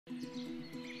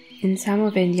In some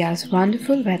of India's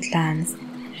wonderful wetlands,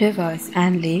 rivers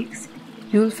and lakes,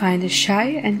 you'll find a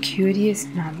shy and curious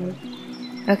mammal,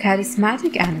 a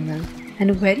charismatic animal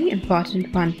and a very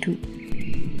important one too,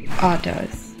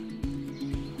 otters.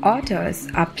 Otters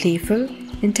are playful,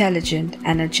 intelligent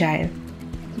and agile.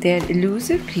 They are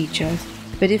elusive creatures,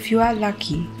 but if you are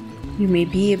lucky, you may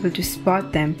be able to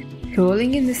spot them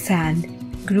rolling in the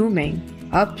sand, grooming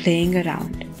or playing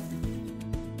around.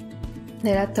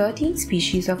 There are 13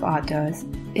 species of otters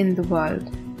in the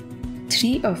world,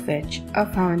 3 of which are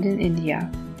found in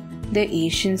India: the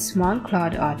Asian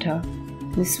small-clawed otter,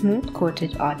 the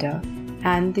smooth-coated otter,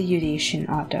 and the Eurasian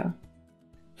otter.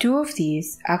 2 of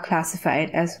these are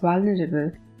classified as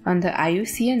vulnerable on the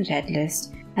IUCN Red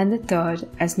List and the third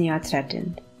as near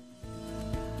threatened.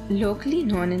 Locally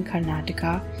known in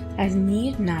Karnataka as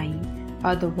Neer Nai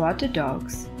or the water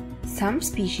dogs, some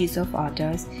species of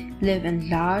otters live in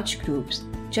large groups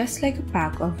just like a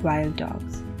pack of wild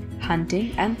dogs,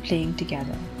 hunting and playing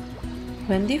together.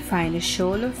 When they find a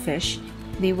shoal of fish,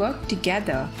 they work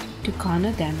together to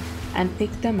corner them and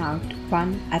pick them out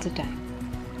one at a time.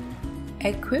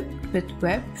 Equipped with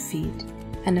webbed feet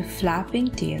and a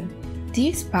flapping tail,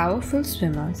 these powerful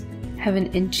swimmers have an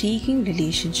intriguing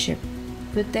relationship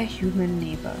with their human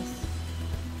neighbors.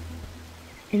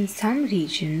 In some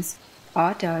regions,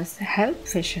 otters help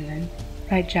fishermen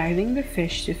by driving the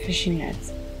fish to fishing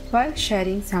nets while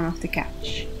sharing some of the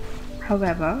catch.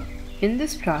 However, in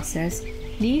this process,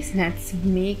 these nets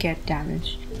may get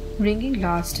damaged, bringing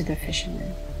loss to the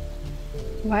fishermen.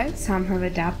 While some have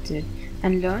adapted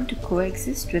and learned to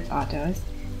coexist with otters,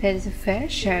 there is a fair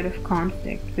share of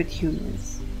conflict with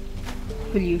humans.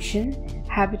 Pollution,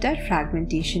 habitat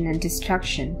fragmentation and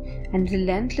destruction, and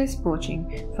relentless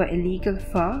poaching for illegal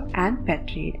fur and pet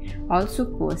trade also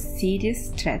pose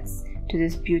serious threats to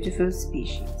this beautiful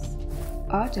species.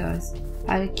 Otters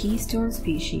are a keystone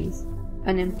species,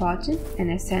 an important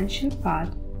and essential part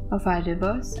of our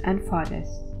rivers and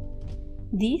forests.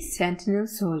 These sentinel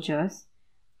soldiers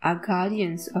are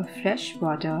guardians of fresh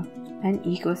water and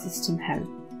ecosystem health.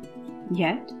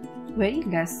 Yet, very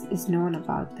less is known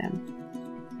about them.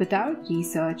 Without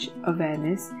research,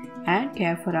 awareness, and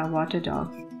care for our water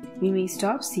dogs, we may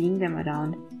stop seeing them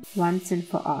around once and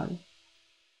for all.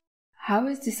 How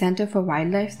is the Center for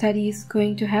Wildlife Studies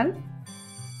going to help?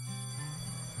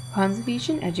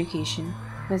 Conservation education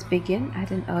must begin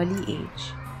at an early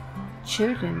age.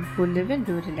 Children who live in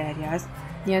rural areas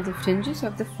near the fringes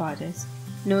of the forest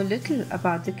know little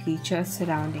about the creatures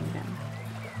surrounding them,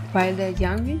 while their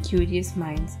young and curious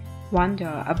minds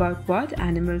wonder about what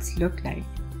animals look like,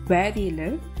 where they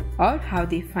live, or how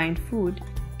they find food.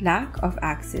 Lack of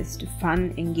access to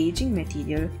fun, engaging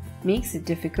material makes it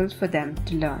difficult for them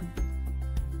to learn.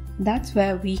 That's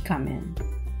where we come in.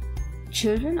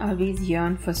 Children always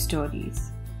yearn for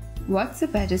stories. What's a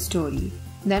better story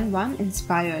than one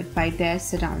inspired by their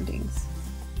surroundings?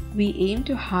 We aim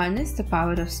to harness the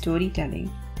power of storytelling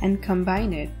and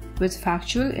combine it with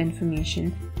factual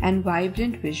information and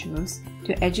vibrant visuals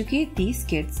to educate these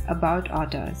kids about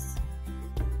otters.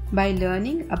 By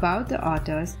learning about the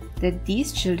otters that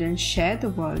these children share the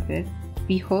world with,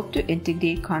 we hope to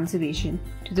integrate conservation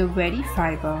to the very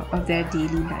fiber of their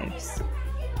daily lives.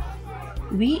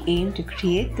 We aim to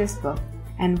create this book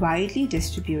and widely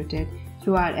distribute it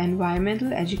through our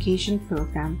environmental education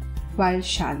program, Wild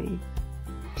Chalet.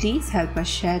 Please help us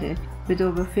share it with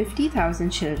over 50,000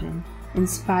 children,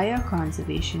 inspire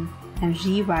conservation, and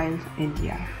rewild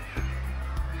India.